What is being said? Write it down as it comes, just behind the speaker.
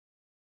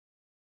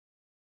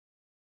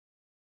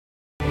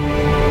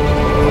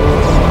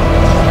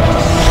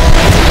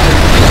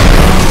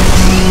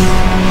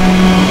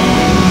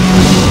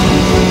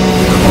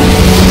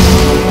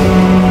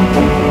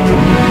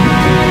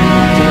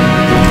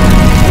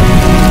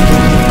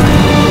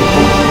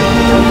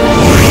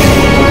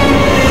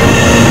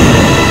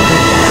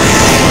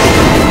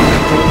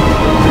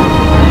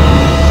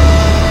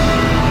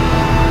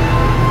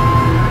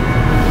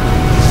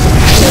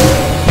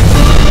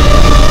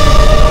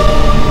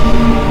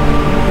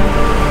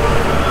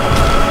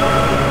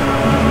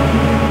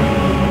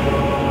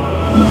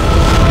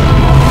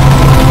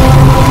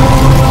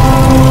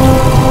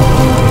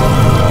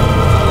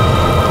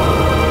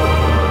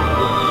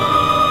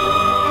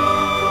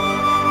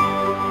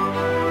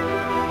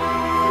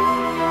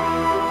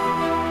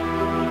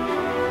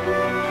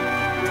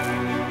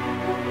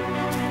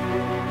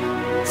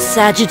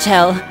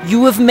Sagittel,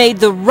 you have made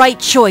the right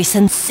choice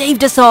and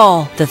saved us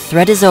all. The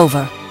threat is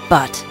over,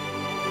 but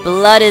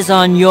blood is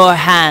on your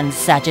hands,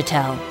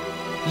 Sagittel.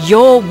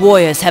 Your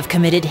warriors have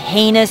committed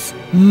heinous,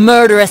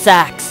 murderous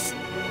acts.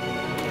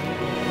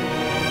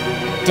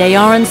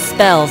 Dayaran's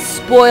spells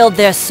spoiled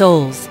their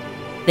souls.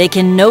 They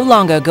can no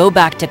longer go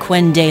back to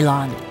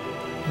Quendalon.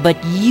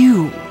 But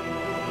you...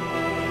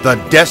 The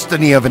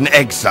destiny of an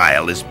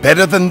exile is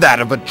better than that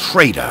of a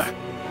traitor.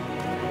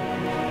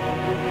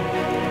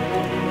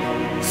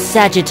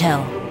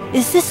 Sagittel,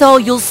 is this all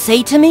you'll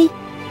say to me?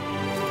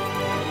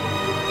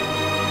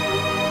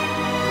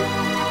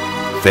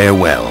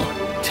 Farewell,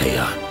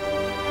 Teya.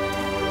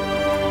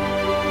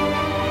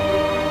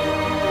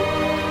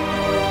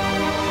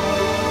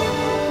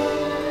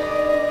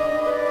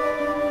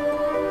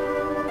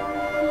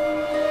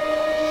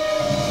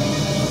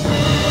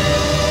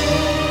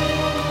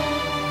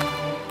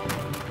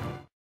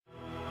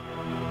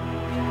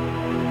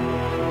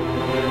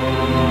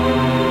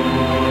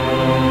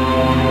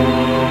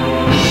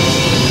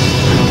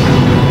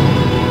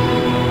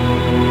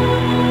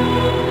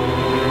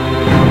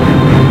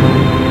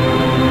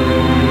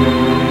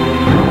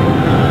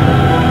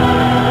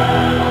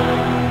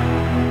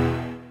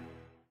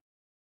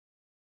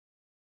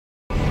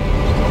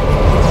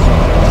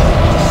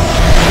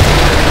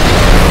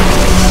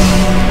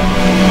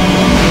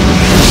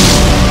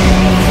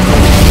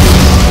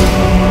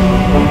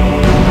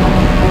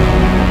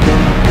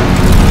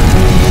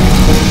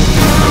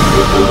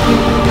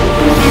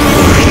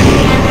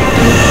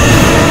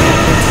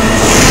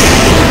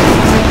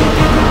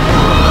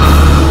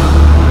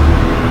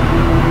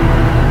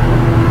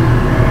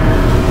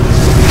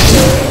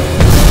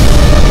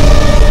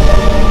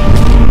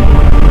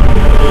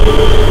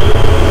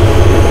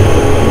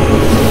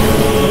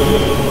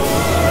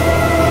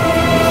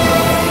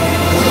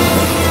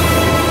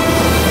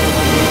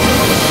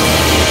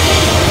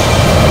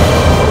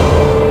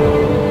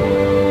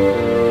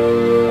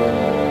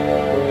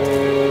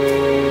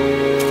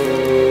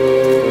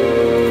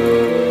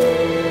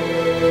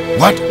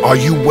 What are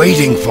you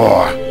waiting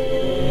for?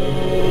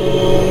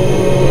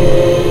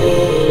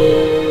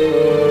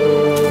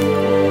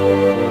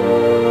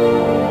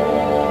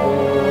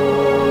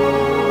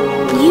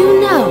 You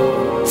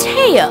know,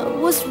 Teya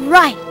was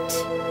right.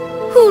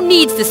 Who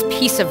needs this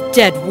piece of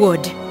dead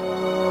wood?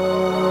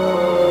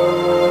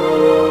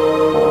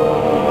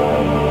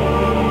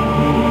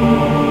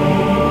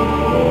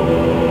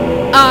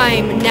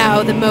 I'm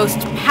now the most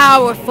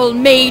powerful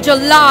mage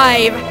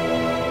alive!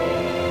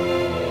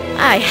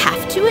 I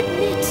have to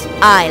admit,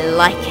 I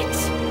like it.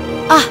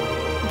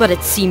 Ah, but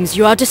it seems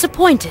you are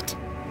disappointed.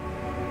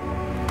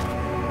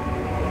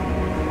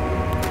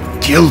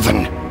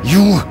 Gylven,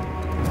 you...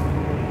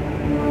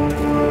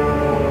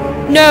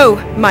 No,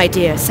 my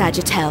dear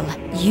Sagittel,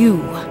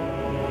 you.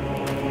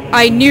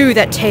 I knew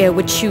that Teya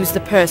would choose the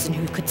person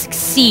who could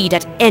succeed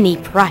at any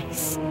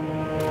price.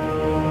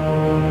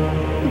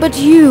 But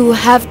you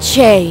have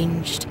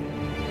changed.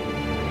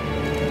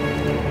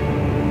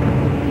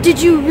 Did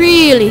you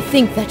really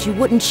think that you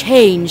wouldn't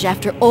change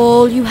after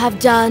all you have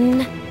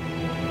done?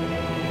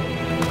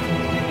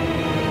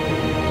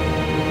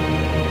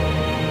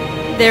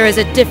 There is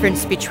a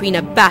difference between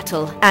a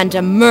battle and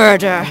a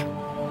murder.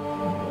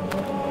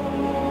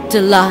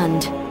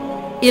 Deland,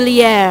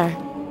 Iliere,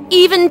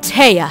 even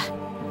Teya.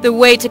 The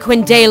way to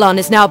Quendalon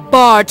is now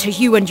barred to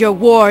you and your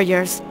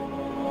warriors.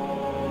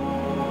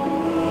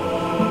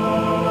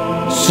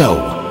 So,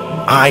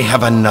 I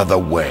have another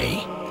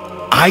way.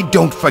 I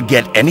don't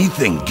forget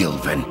anything,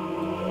 Gylven.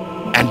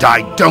 And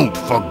I don't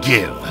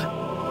forgive.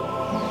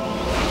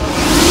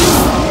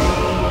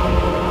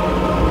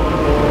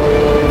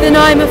 Then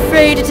I'm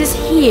afraid it is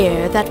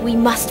here that we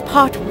must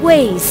part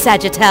ways,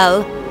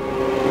 Sagittel.